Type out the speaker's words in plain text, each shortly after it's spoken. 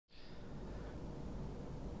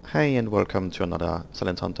Hey and welcome to another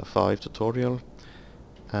Silent Hunter 5 tutorial.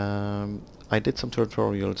 I did some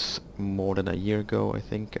tutorials more than a year ago. I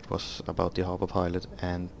think it was about the harbor pilot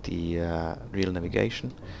and the real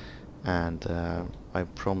navigation, and I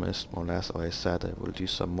promised, more or less, or I said I will do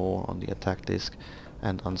some more on the attack disc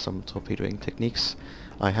and on some torpedoing techniques.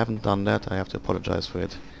 I haven't done that, I have to apologize for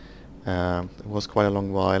it. It was quite a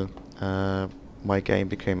long while. My game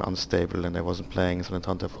became unstable and I wasn't playing Silent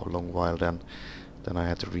Hunter for a long while then. Then I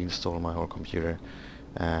had to reinstall my whole computer,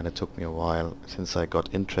 and it took me a while since I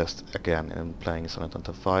got interest again in playing Silent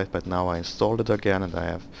Hunter 5, but now I installed it again and I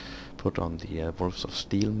have put on the Wolves of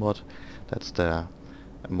Steel mod. That's the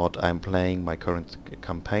mod I'm playing my current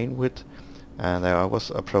campaign with, and I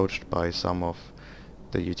was approached by some of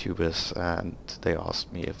the YouTubers and they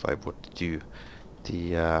asked me if I would do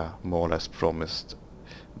the more or less promised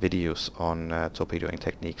videos on torpedoing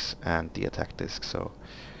techniques and the attack disc. So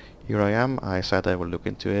here I am. I said I will look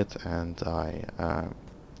into it, and I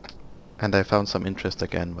found some interest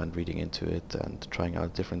again when reading into it and trying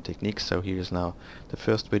out different techniques. So here is now the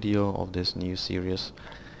first video of this new series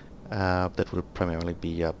that will primarily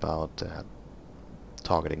be about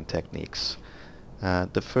targeting techniques.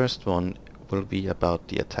 The first one will be about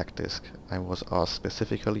the attack disc. I was asked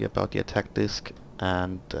specifically about the attack disc,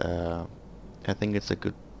 and I think it's a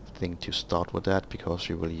good thing to start with that because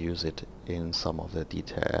you will use it in some of the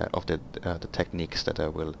detail of the techniques that I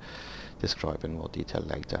will describe in more detail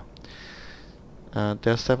later.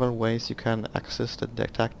 There are several ways you can access the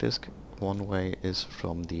attack disc. One way is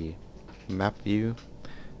from the map view.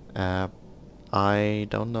 I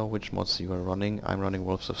don't know which mods you are running. I'm running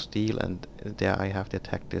Wolves of Steel, and there I have the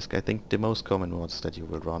attack disc. I think the most common mods that you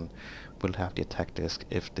will run will have the attack disc.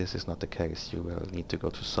 If this is not the case, you will need to go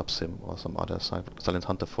to Subsim or some other Silent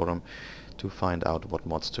Hunter forum to find out what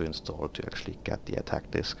mods to install to actually get the attack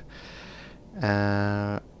disc.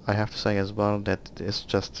 I have to say as well that it's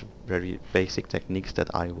just very basic techniques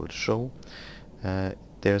that I will show.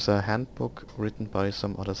 There's a handbook written by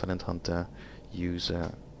some other Silent Hunter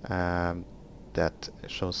user that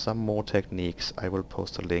shows some more techniques. I will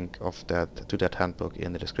post a link of that to that handbook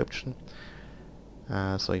in the description.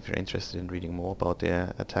 So if you're interested in reading more about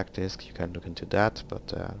the attack disc, you can look into that,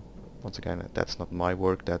 but once again, that's not my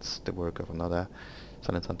work, that's the work of another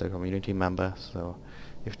Silent Hunter community member. So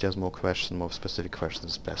if there's more questions, more specific questions,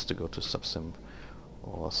 it's best to go to Subsim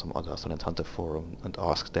or some other Silent Hunter forum and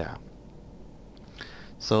ask there.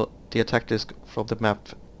 So the attack disc from the map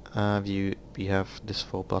view, we have these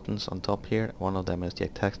 4 buttons on top here. One of them is the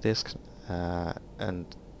attack disc, and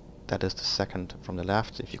that is the second from the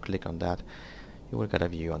left. If you click on that, you will get a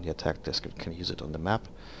view on the attack disc. You can use it on the map,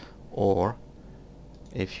 or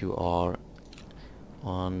if you are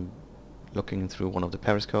on looking through one of the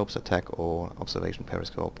periscopes, attack or observation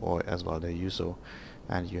periscope, or as well the USO,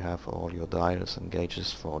 and you have all your dials and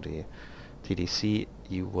gauges for the TDC,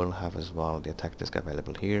 you will have as well the attack disc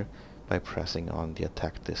available here by pressing on the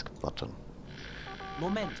attack disc button.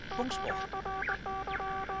 Moment, Punktsport.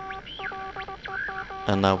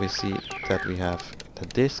 And now we see that we have the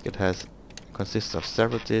disc. It consists of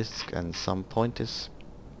several discs and some pointers,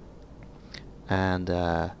 and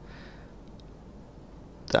the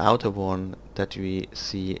outer one that we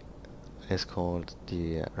see is called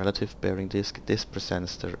the relative bearing disc. This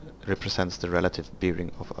represents the relative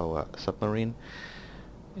bearing of our submarine.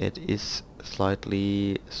 It is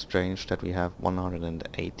slightly strange that we have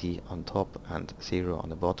 180 on top and 0 on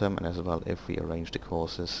the bottom, and as well, if we arrange the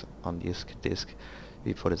courses on this disc,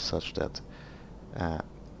 we put it such that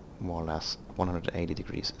more or less 180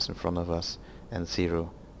 degrees is in front of us and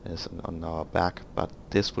 0 is on our back, but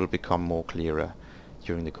this will become more clearer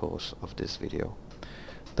during the course of this video.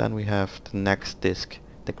 Then we have the next disc,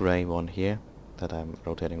 the grey one here that I'm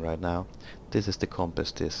rotating right now. This is the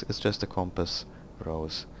compass disc. It's just a compass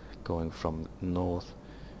rose going from north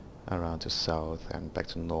around to south and back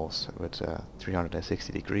to north with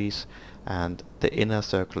 360 degrees, and the inner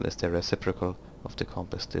circle is the reciprocal of the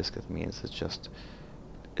compass disc. It means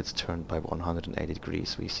it's turned by 180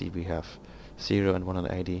 degrees. We see we have 0 and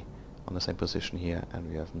 180 on the same position here, and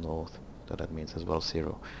we have north, so that means as well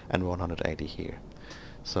 0 and 180 here.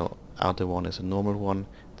 So outer one is a normal one,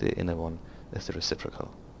 the inner one is the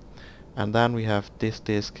reciprocal. And then we have this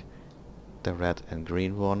disc, the red and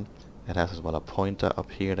green one. It has as well a pointer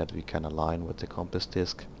up here that we can align with the compass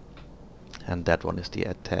disc, and that one is the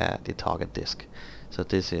target disc. So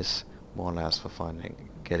this is more or less for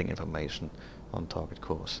getting information on target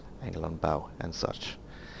course, angle on bow and such.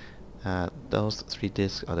 Those 3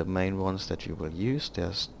 discs are the main ones that you will use.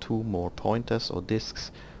 There's 2 more pointers or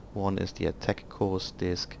discs. One is the attack course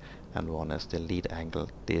disc and one is the lead angle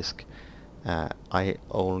disc. I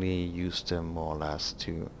only use them more or less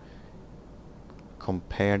to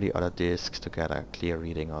compare the other discs to get a clear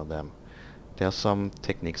reading of them. There are some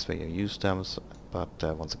techniques where you use them, but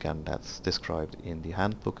once again that's described in the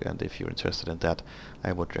handbook, and if you're interested in that,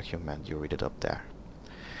 I would recommend you read it up there.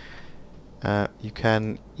 You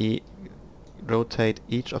can rotate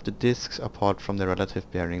each of the discs apart from the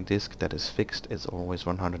relative bearing disc that is fixed. It's always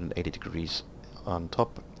 180 degrees on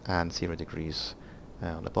top and 0 degrees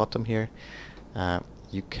on the bottom here.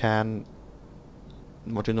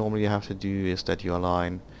 What you normally have to do is that you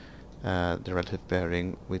align the relative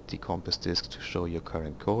bearing with the compass disc to show your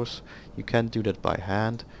current course. You can do that by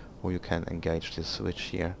hand, or you can engage this switch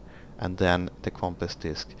here, and then the compass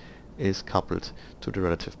disc is coupled to the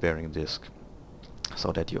relative bearing disc,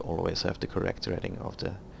 so that you always have the correct reading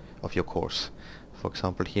of your course. For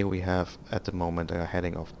example, here we have at the moment a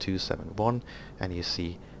heading of 271, and you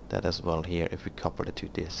see that as well here. If we couple the two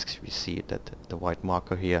discs, we see that the white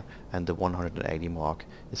marker here and the 180 mark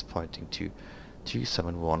is pointing to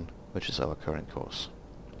 271, which is our current course.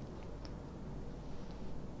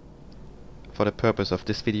 For the purpose of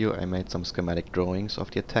this video, I made some schematic drawings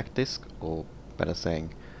of the attack disc, or better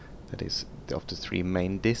saying, that is of the three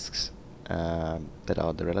main discs that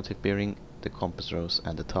are the relative bearing, the compass rose,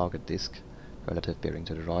 and the target disc. Relative bearing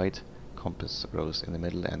to the right, compass rose in the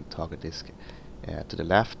middle, and target disc to the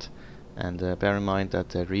left. And bear in mind that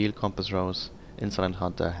the real compass rose in Silent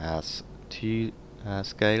Hunter has two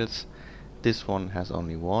scales. This one has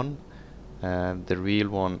only one. The real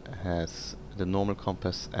one has the normal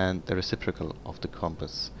compass and the reciprocal of the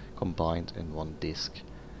compass combined in one disc.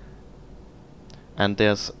 And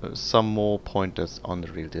there's some more pointers on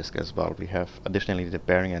the real disc as well. We have additionally the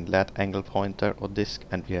bearing and lead angle pointer or disc,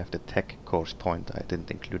 and we have the tech course pointer. I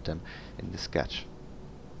didn't include them in the sketch.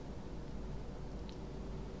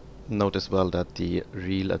 Note as well that the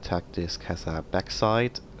real attack disc has a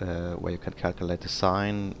backside where you can calculate the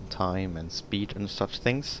sign, time and speed and such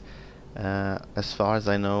things. As far as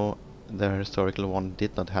I know, the historical one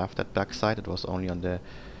did not have that backside. It was only on the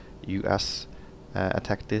US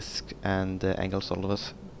attack disc and angle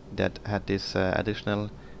solvers that had this additional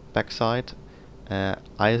backside.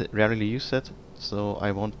 I rarely use it, so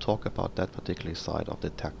I won't talk about that particular side of the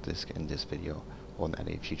attack disc in this video or in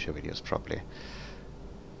any future videos probably.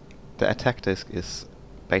 The attack disc is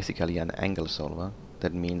basically an angle solver.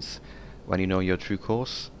 That means when you know your true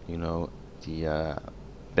course, you know the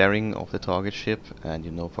bearing of the target ship, and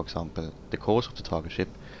you know, for example, the course of the target ship,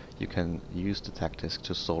 you can use the attack disc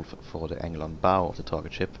to solve for the angle on bow of the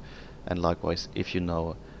target ship. And likewise, if you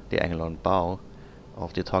know the angle on bow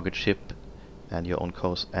of the target ship and your own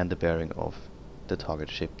course and the bearing of the target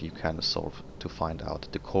ship, you can solve to find out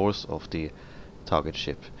the course of the target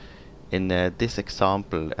ship. In this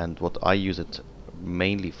example, and what I use it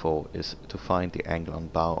mainly for, is to find the angle on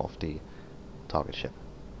bow of the target ship.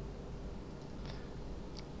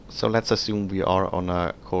 So let's assume we are on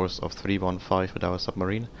a course of 315 with our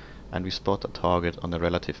submarine, and we spot a target on a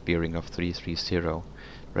relative bearing of 330.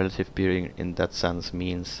 Relative bearing in that sense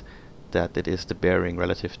means that it is the bearing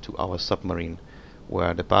relative to our submarine,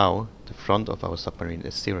 where the bow, the front of our submarine,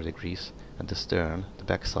 is 0 degrees, and the stern, the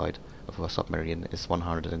backside of our submarine, is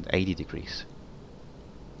 180 degrees.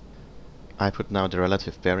 I put now the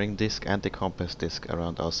relative bearing disc and the compass disc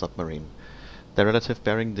around our submarine. The relative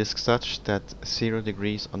bearing disc such that 0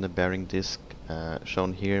 degrees on the bearing disc,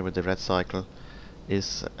 shown here with the red cycle,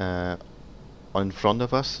 is in front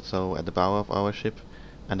of us, so at the bow of our ship,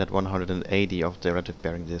 and that 180 of the relative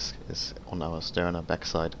bearing disc is on our stern or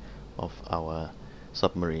backside of our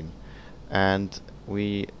submarine. And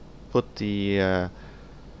we put the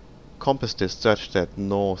compass disc such that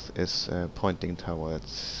north is pointing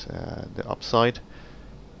towards the upside,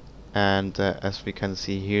 and as we can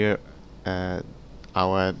see here,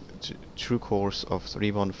 our true course of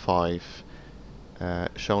 315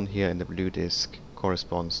 shown here in the blue disc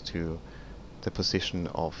corresponds to the position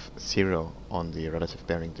of 0 on the relative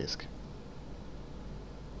bearing disc.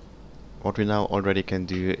 What we now already can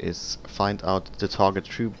do is find out the target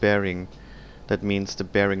true bearing. That means the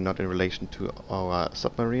bearing not in relation to our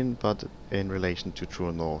submarine, but in relation to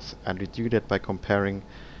true north. And we do that by comparing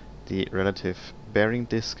the relative bearing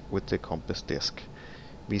disc with the compass disc.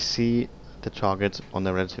 We see the target on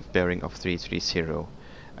the relative bearing of 330.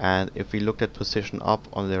 And if we look at position up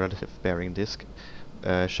on the relative bearing disc,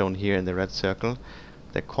 shown here in the red circle,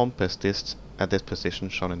 the compass disc at this position,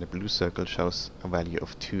 shown in the blue circle, shows a value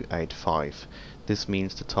of 285. This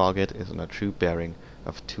means the target is on a true bearing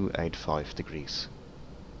of 285 degrees.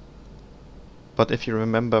 But if you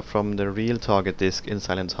remember from the real target disc in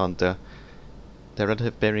Silent Hunter, The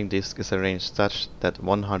relative bearing disk is arranged such that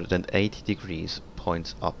 180 degrees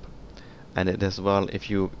points up. And it as well, if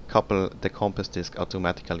you couple the compass disk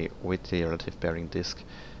automatically with the relative bearing disk,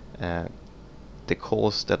 the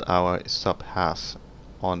course that our sub has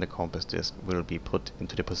on the compass disk will be put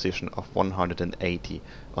into the position of 180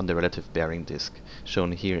 on the relative bearing disk,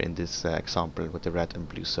 shown here in this example with the red and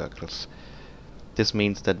blue circles. This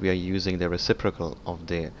means that we are using the reciprocal of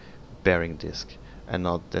the bearing disk and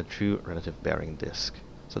not the true relative bearing disk.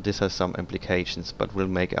 So this has some implications, but will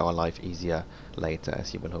make our life easier later,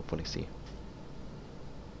 as you will hopefully see.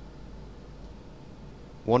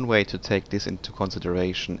 One way to take this into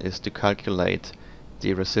consideration is to calculate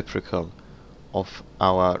the reciprocal of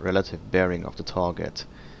our relative bearing of the target.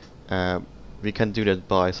 We can do that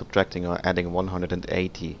by subtracting or adding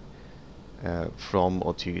 180 from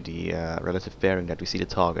or to the relative bearing that we see the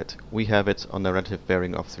target. We have it on the relative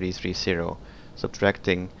bearing of 330.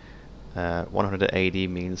 Subtracting 180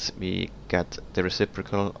 means we get the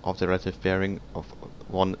reciprocal of the relative bearing of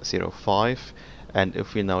 105, and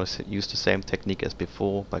if we now use the same technique as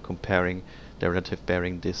before by comparing the relative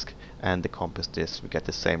bearing disk and the compass disk, we get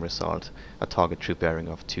the same result, a target true bearing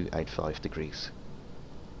of 285 degrees.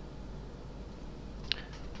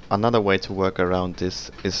 Another way to work around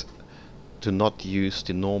this is to not use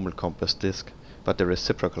the normal compass disk, but the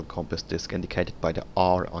reciprocal compass disk indicated by the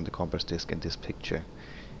R on the compass disk in this picture.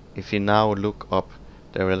 If you now look up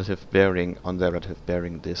the relative bearing on the relative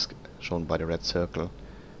bearing disk shown by the red circle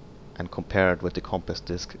and compare it with the compass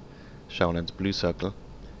disk shown in the blue circle,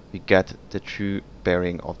 we get the true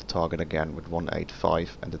bearing of the target again with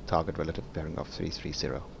 185 and the target relative bearing of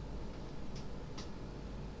 330.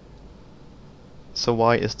 So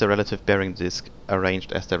why is the relative bearing disk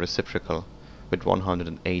arranged as the reciprocal with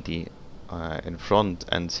 180 in front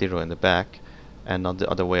and 0 in the back, and not the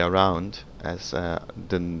other way around as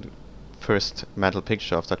the first mental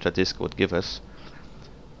picture of such a disk would give us?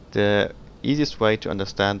 The easiest way to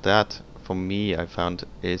understand that, for me, I found,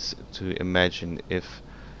 is to imagine if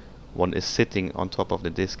one is sitting on top of the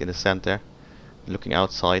disk in the center looking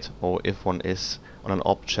outside, or if one is on an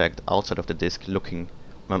object outside of the disk looking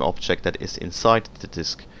on an object that is inside the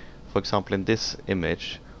disk. For example, in this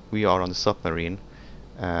image we are on the submarine.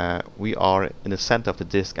 We are in the center of the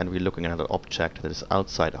disk and we're looking at an object that is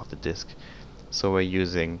outside of the disk. So we're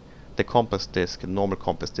using the compass disk, normal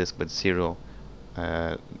compass disk, with 0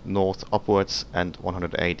 north upwards and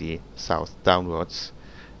 180 south downwards,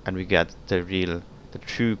 and we get the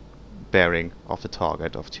true bearing of the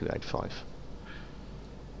target of 285.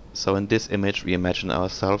 So in this image we imagine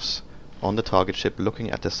ourselves on the target ship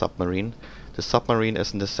looking at the submarine. The submarine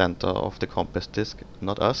is in the center of the compass disk,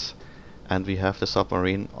 not us, and we have the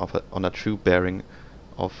submarine on a true bearing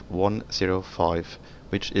of 105,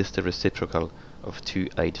 which is the reciprocal of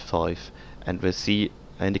 285, and we see,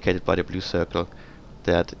 indicated by the blue circle,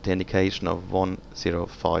 that the indication of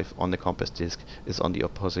 105 on the compass disk is on the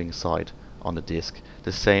opposing side on the disk,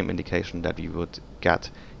 the same indication that we would get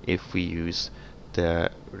if we use the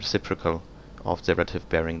reciprocal of the relative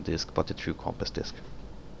bearing disk but the true compass disk.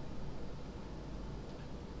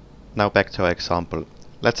 Now back to our example.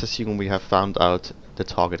 Let's assume we have found out the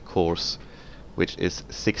target course, which is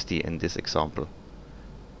 60 in this example.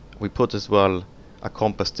 We put as well a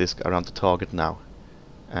compass disk around the target now,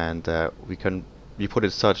 and we put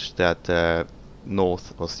it such that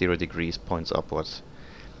north or 0 degrees points upwards.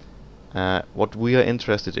 What we are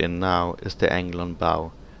interested in now is the angle on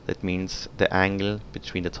bow. That means the angle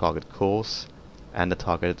between the target course and the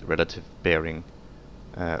target relative bearing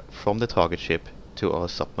from the target ship to our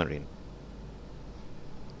submarine.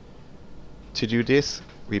 To do this,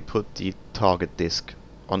 we put the target disk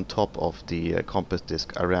on top of the compass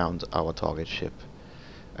disk around our target ship,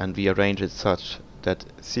 and we arrange it such that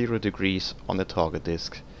 0 degrees on the target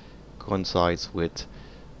disk coincides with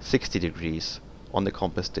 60 degrees on the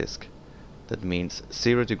compass disk. That means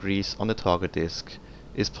 0 degrees on the target disk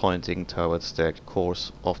is pointing towards the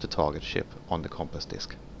course of the target ship on the compass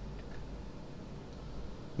disk.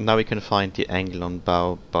 Now we can find the angle on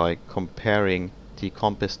bow by comparing the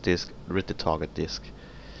compass disk with the target disk.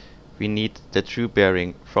 We need the true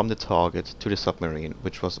bearing from the target to the submarine,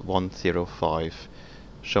 which was 105,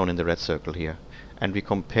 shown in the red circle here, and we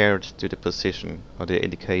compared to the position or the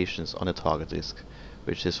indications on the target disk,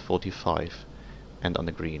 which is 45 and on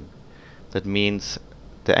the green. That means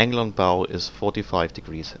the angle on bow is 45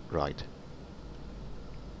 degrees right.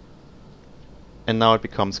 And now it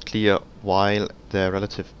becomes clear why the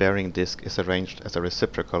relative bearing disk is arranged as a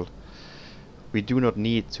reciprocal. We do not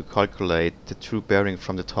need to calculate the true bearing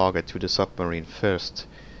from the target to the submarine first.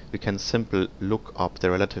 We can simply look up the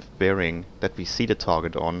relative bearing that we see the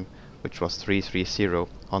target on which was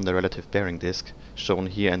 330 on the relative bearing disk, shown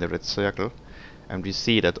here in the red circle, and we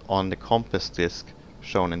see that on the compass disk,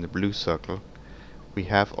 shown in the blue circle, we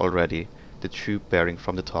have already the true bearing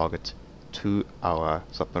from the target to our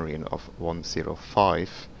submarine of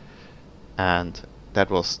 105, and that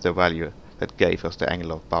was the value that gave us the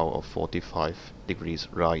angle of bow of 45 degrees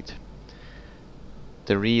right.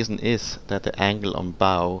 The reason is that the angle on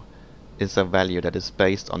bow is a value that is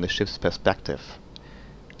based on the ship's perspective.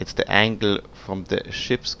 It's the angle from the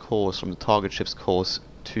ship's course, from the target ship's course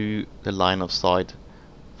to the line of sight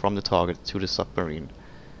from the target to the submarine.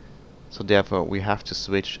 So therefore we have to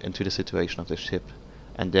switch into the situation of the ship,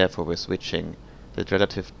 and therefore we're switching the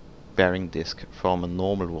relative bearing disk from a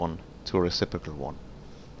normal one to a reciprocal one.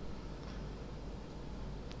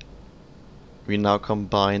 We now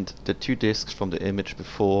combined the two disks from the image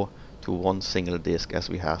before to one single disk as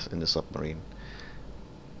we have in the submarine.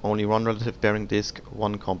 Only one relative bearing disk,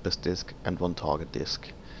 one compass disk and one target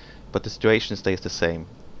disk. But the situation stays the same.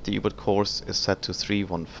 The U-boat course is set to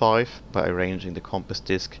 315 by arranging the compass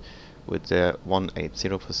disk with the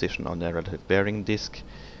 180 position on the relative bearing disk.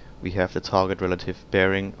 We have the target relative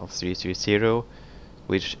bearing of 330,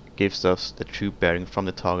 which gives us the true bearing from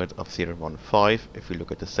the target of 015 if we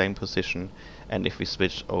look at the same position, and if we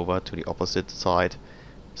switch over to the opposite side,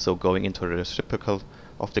 so going into the reciprocal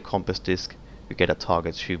of the compass disk, we get a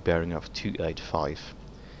target true bearing of 285.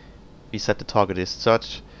 We set the target disk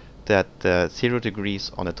such that 0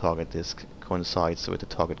 degrees on the target disk coincides with the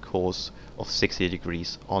target course of 60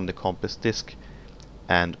 degrees on the compass disk,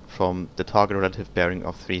 and from the target relative bearing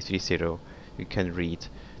of 330 you can read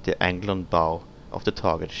the angle on bow of the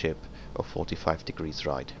target ship of 45 degrees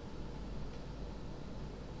right.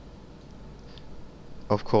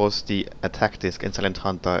 Of course, the attack disk in Silent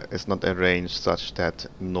Hunter is not arranged such that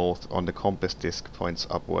north on the compass disk points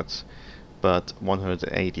upwards, but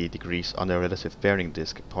 180 degrees on the relative bearing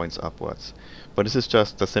disk points upwards. But this is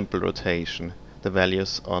just a simple rotation. The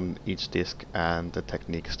values on each disk and the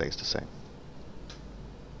technique stays the same.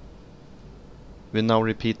 We'll now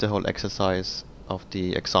repeat the whole exercise of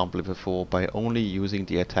the example before by only using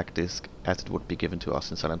the attack disk as it would be given to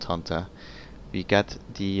us in Silent Hunter. We get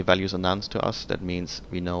the values announced to us. That means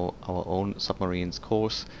we know our own submarine's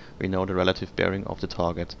course, we know the relative bearing of the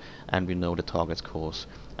target, and we know the target's course,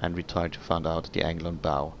 and we try to find out the angle on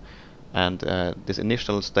bow. And this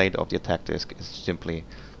initial state of the attack disk is simply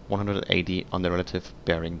 180 on the relative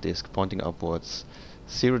bearing disk pointing upwards,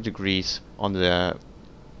 0 degrees on the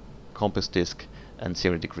compass disk, and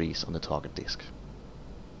 0 degrees on the target disk.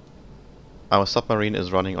 Our submarine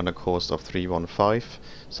is running on a course of 315,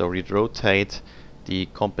 so we rotate the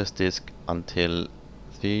compass disk until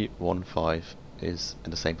 315 is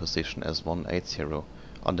in the same position as 180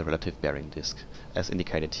 on the relative bearing disk, as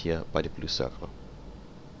indicated here by the blue circle.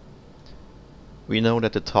 We know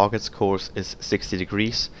that the target's course is 60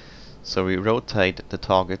 degrees, so we rotate the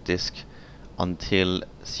target disk until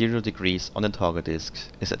 0 degrees on the target disk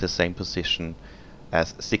is at the same position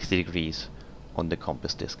as 60 degrees on the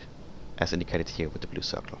compass disk, as indicated here with the blue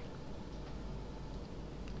circle.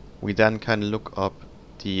 We then can look up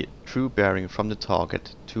the true bearing from the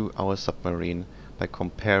target to our submarine by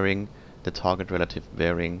comparing the target relative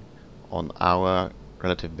bearing on our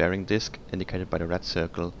relative bearing disk, indicated by the red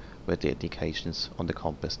circle, with the indications on the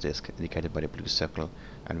compass disk, indicated by the blue circle,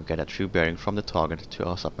 and we get a true bearing from the target to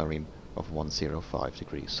our submarine of 105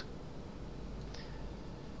 degrees.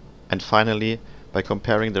 And finally, by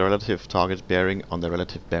comparing the relative target bearing on the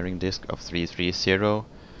relative bearing disk of 330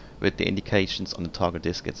 with the indications on the target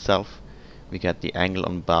disk itself, we get the angle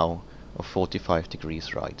on bow of 45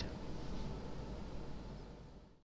 degrees right.